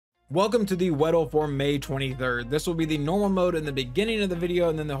Welcome to the Weddle for May 23rd. This will be the normal mode in the beginning of the video,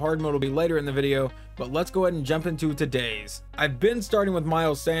 and then the hard mode will be later in the video, but let's go ahead and jump into today's. I've been starting with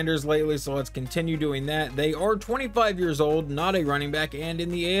Miles Sanders lately, so let's continue doing that. They are 25 years old, not a running back, and in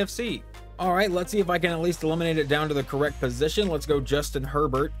the AFC. All right, let's see if I can at least eliminate it down to the correct position. Let's go Justin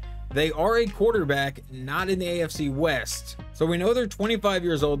Herbert. They are a quarterback, not in the AFC West. So we know they're 25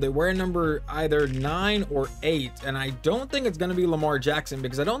 years old. They wear number either 9 or 8. And I don't think it's going to be Lamar Jackson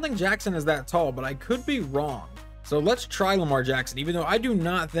because I don't think Jackson is that tall, but I could be wrong. So let's try Lamar Jackson, even though I do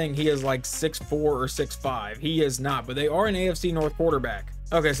not think he is like 6'4 or 6'5. He is not, but they are an AFC North quarterback.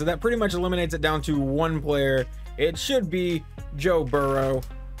 Okay, so that pretty much eliminates it down to one player. It should be Joe Burrow,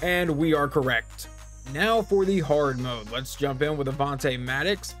 and we are correct. Now for the hard mode. Let's jump in with Avonte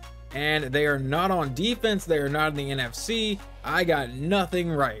Maddox. And they are not on defense. They are not in the NFC. I got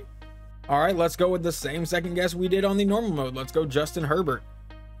nothing right. All right, let's go with the same second guess we did on the normal mode. Let's go Justin Herbert.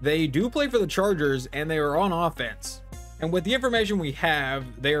 They do play for the Chargers, and they are on offense. And with the information we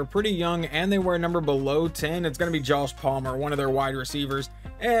have, they are pretty young, and they wear a number below 10. It's going to be Josh Palmer, one of their wide receivers.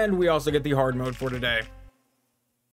 And we also get the hard mode for today.